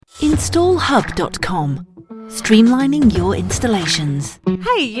installHUB.com. Streamlining your installations.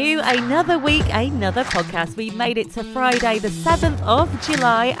 Hey you, another week, another podcast. We've made it to Friday the 7th of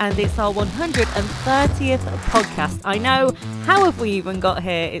July and it's our 130th podcast. I know, how have we even got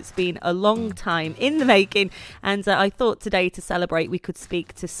here? It's been a long time in the making, and I thought today to celebrate we could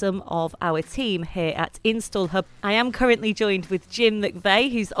speak to some of our team here at installHUB. I am currently joined with Jim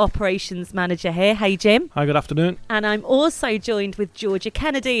McVeigh, who's Operations Manager here. Hey Jim. Hi, good afternoon. And I'm also joined with Georgia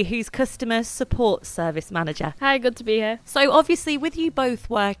Kennedy, who's Customer Support Service Manager. Hi, good to be here. So obviously with you both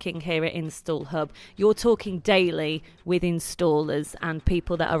working here at installHUB, you're talking daily with installers and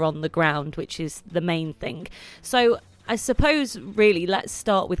people that are on the ground, which is the main thing. So I suppose really let's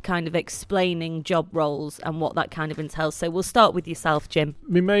start with kind of explaining job roles and what that kind of entails. So we'll start with yourself, Jim.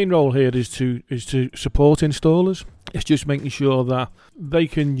 My main role here is to support installers. It's just making sure that they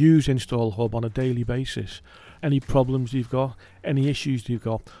can use installHUB on a daily basis. Any problems you've got, any issues you've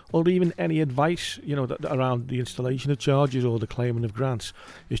got, or even any advice, around the installation of charges or the claiming of grants.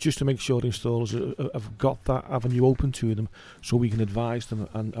 It's just to make sure installers have got that avenue open to them so we can advise them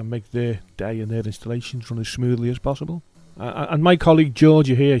and make their day and their installations run as smoothly as possible. And my colleague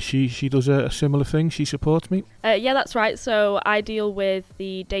Georgia here, she does a similar thing. She supports me. Yeah, that's right. So I deal with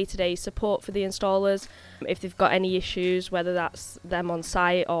the day-to-day support for the installers. If they've got any issues, whether that's them on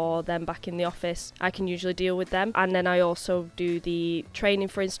site or them back in the office, I can usually deal with them. And then I also do the training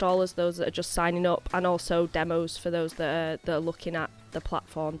for installers, those that are just signing up, and also demos for those that are looking at the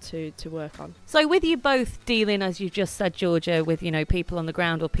platform to work on. So with you both dealing, as you just said, Georgia, with people on the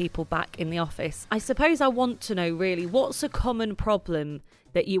ground or people back in the office, I suppose I want to know really what's a common problem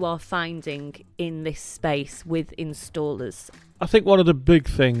that you are finding in this space with installers? I think one of the big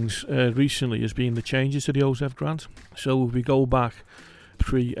things recently has been the changes to the OZEV grant. So if we go back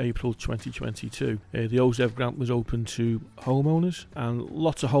pre-April 2022, the OZEV grant was open to homeowners, and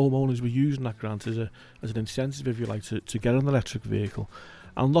lots of homeowners were using that grant as an incentive, if you like, to get an electric vehicle.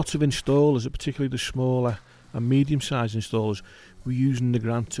 And lots of installers, particularly the smaller and medium-sized installers, were using the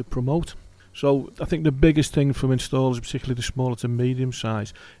grant to promote. So I think the biggest thing from installers, particularly the smaller to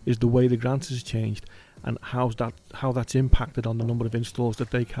medium-sized, is the way the grant has changed and how that's impacted on the number of installs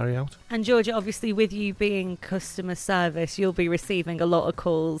that they carry out. And Georgia, obviously with you being customer service, you'll be receiving a lot of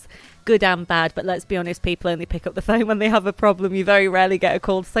calls, good and bad, but let's be honest, people only pick up the phone when they have a problem. You very rarely get a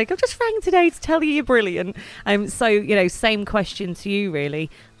call to say, I've just rang today to tell you you're brilliant. So, same question to you really.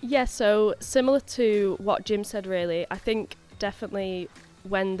 Yeah, so similar to what Jim said really, I think definitely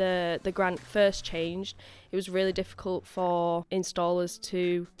when the grant first changed, it was really difficult for installers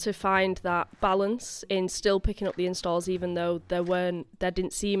to find that balance in still picking up the installs, even though there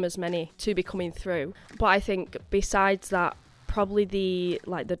didn't seem as many to be coming through. But I think besides that, probably the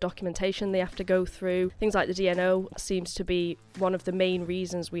documentation they have to go through, things like the DNO seems to be one of the main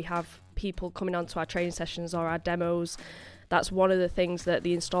reasons we have people coming onto our training sessions or our demos. That's one of the things that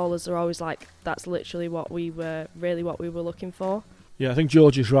the installers are always like, that's literally what we were looking for. Yeah, I think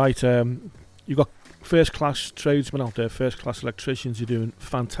George is right. You've got first-class tradesmen out there, first-class electricians who are doing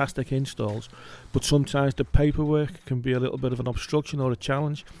fantastic installs, but sometimes the paperwork can be a little bit of an obstruction or a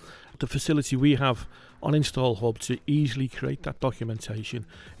challenge. The facility we have on installHUB to easily create that documentation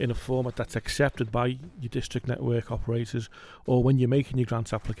in a format that's accepted by your district network operators, or when you're making your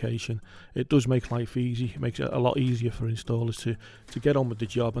grant application, it does make life easy. It makes it a lot easier for installers to get on with the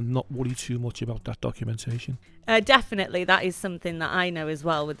job and not worry too much about that documentation. Definitely, that is something that I know as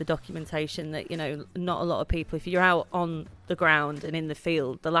well with the documentation, that not a lot of people, if you're out on the ground and in the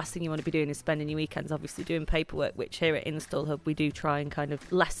field, the last thing you want to be doing is spending your weekends obviously doing paperwork, which here at installHUB we do try and kind of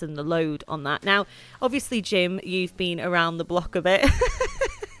lessen the load on that. Now obviously Jim, you've been around the block a bit.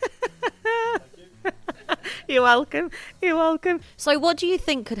 You're welcome. So what do you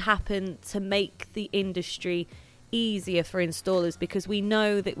think could happen to make the industry easier for installers? Because we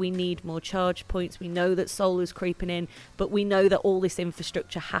know that we need more charge points, we know that solar's creeping in, but we know that all this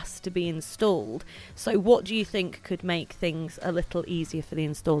infrastructure has to be installed. So what do you think could make things a little easier for the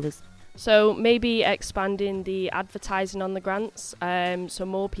installers? So maybe expanding the advertising on the grants, so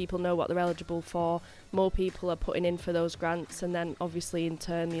more people know what they're eligible for, more people are putting in for those grants, and then obviously in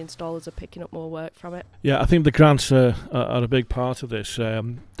turn the installers are picking up more work from it. Yeah, I think the grants are a big part of this.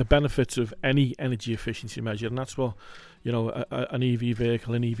 The benefits of any energy efficiency measure, and that's what an EV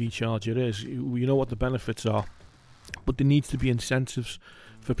vehicle, an EV charger is. You know what the benefits are, but there needs to be incentives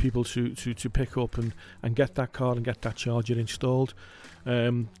for people to pick up and get that car and get that charger installed.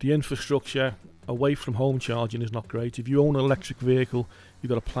 The infrastructure away from home charging is not great. If you own an electric vehicle, you've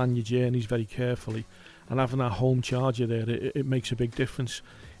got to plan your journeys very carefully, and having that home charger there, it makes a big difference.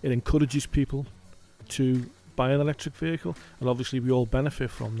 It encourages people to buy an electric vehicle, and obviously we all benefit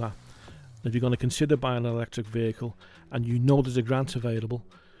from that. If you're going to consider buying an electric vehicle and you know there's a grant available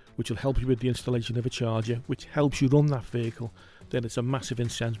which will help you with the installation of a charger, which helps you run that vehicle, then it's a massive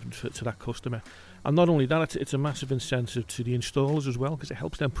incentive to that customer. And not only that, it's a massive incentive to the installers as well, because it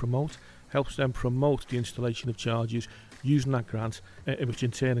helps them promote the installation of chargers using that grant, which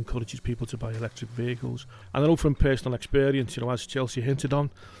in turn encourages people to buy electric vehicles. And I know from personal experience, as Chelsea hinted on,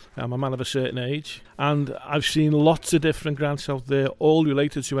 I'm a man of a certain age, and I've seen lots of different grants out there, all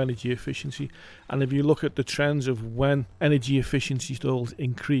related to energy efficiency. And if you look at the trends of when energy efficiency installs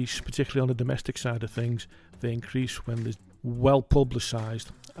increase, particularly on the domestic side of things, they increase when there's well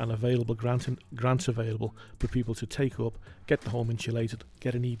publicised and available grants available for people to take up, get the home insulated,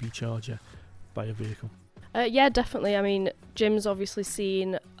 get an EV charger, buy a vehicle. Yeah, definitely. I mean, Jim's obviously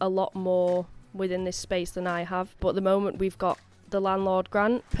seen a lot more within this space than I have, but at the moment we've got the landlord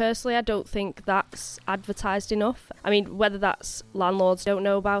grant. Personally, I don't think that's advertised enough. I mean, whether that's landlords don't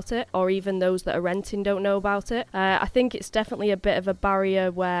know about it or even those that are renting don't know about it. I think it's definitely a bit of a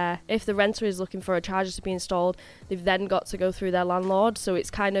barrier where if the renter is looking for a charger to be installed, they've then got to go through their landlord. So it's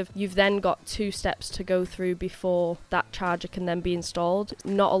kind of, you've then got 2 steps to go through before that charger can then be installed.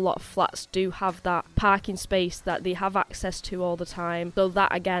 Not a lot of flats do have that parking space that they have access to all the time. So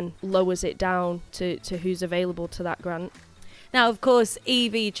that again lowers it down to who's available to that grant. Now, of course,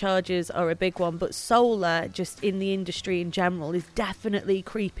 EV chargers are a big one, but solar, just in the industry in general, is definitely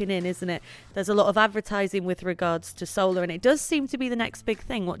creeping in, isn't it? There's a lot of advertising with regards to solar, and it does seem to be the next big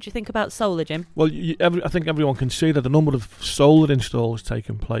thing. What do you think about solar, Jim? Well, I think everyone can see that the number of solar installs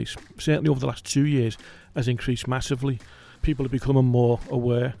taking place, certainly over the last 2 years, has increased massively. People are becoming more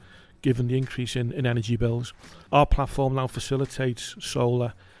aware, given the increase in energy bills. Our platform now facilitates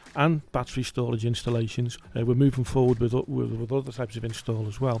solar and battery storage installations. We're moving forward with other types of install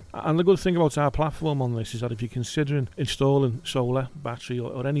as well. And the good thing about our platform on this is that if you're considering installing solar, battery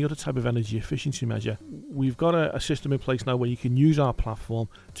or any other type of energy efficiency measure, we've got a system in place now where you can use our platform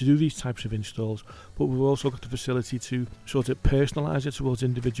to do these types of installs, but we've also got the facility to sort of personalise it towards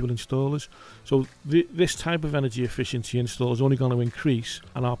individual installers. So this type of energy efficiency install is only going to increase,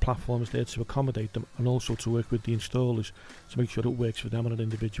 and our platform is there to accommodate them and also to work with the installers to make sure it works for them on an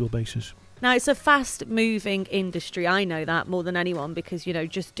individual basis. Now, it's a fast-moving industry. I know that more than anyone because,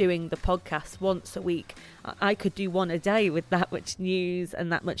 just doing the podcast once a week, I could do one a day with that much news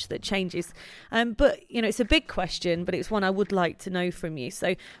and that much that changes. But, it's a big question, but it's one I would like to know from you.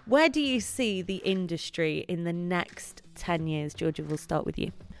 So where do you see the industry in the next 10 years? Georgia, we'll start with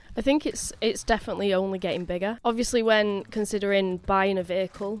you. I think it's definitely only getting bigger. Obviously, when considering buying a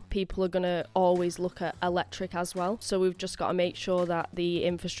vehicle, people are going to always look at electric as well. So we've just got to make sure that the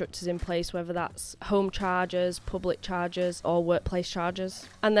infrastructure is in place, whether that's home chargers, public chargers or workplace chargers.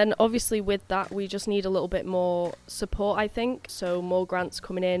 And then obviously with that, we just need a little bit more support, I think. So more grants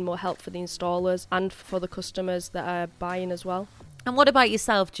coming in, more help for the installers and for the customers that are buying as well. And what about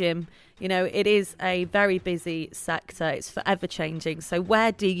yourself, Jim? It is a very busy sector. It's forever changing. So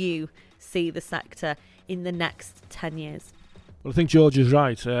where do you see the sector in the next 10 years? Well, I think George is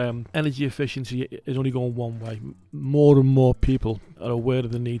right. Energy efficiency is only going one way. More and more people are aware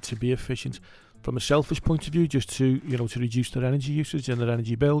of the need to be efficient. From a selfish point of view, just to reduce their energy usage and their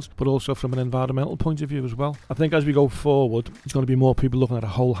energy bills, but also from an environmental point of view as well. I think as we go forward, there's going to be more people looking at a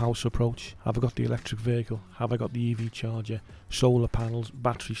whole house approach. Have I got the electric vehicle? Have I got the EV charger? Solar panels,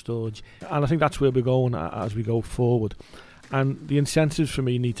 battery storage? And I think that's where we're going as we go forward. And the incentives for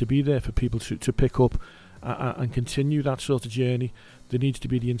me need to be there for people to pick up and continue that sort of journey. There needs to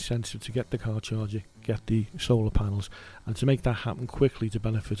be the incentive to get the car charger, get the solar panels, and to make that happen quickly to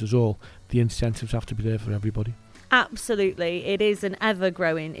benefit us all, the incentives have to be there for everybody. Absolutely. It is an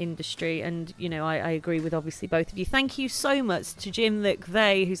ever-growing industry and, I agree with obviously both of you. Thank you so much to Jim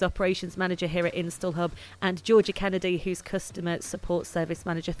McVeigh, who's Operations Manager here at installHUB, and Georgia Kennedy, who's Customer Support Service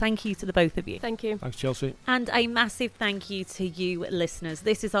Manager. Thank you to the both of you. Thank you. Thanks, Chelsea. And a massive thank you to you listeners.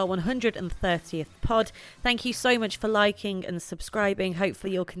 This is our 130th pod. Thank you so much for liking and subscribing.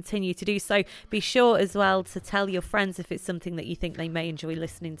 Hopefully you'll continue to do so. Be sure as well to tell your friends if it's something that you think they may enjoy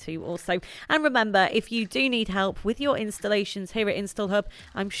listening to also. And remember, if you do need help with your installations here at installHUB,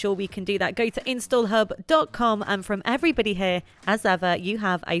 I'm sure we can do that. Go to installhub.com, and from everybody here, as ever, you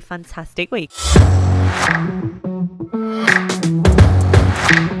have a fantastic week.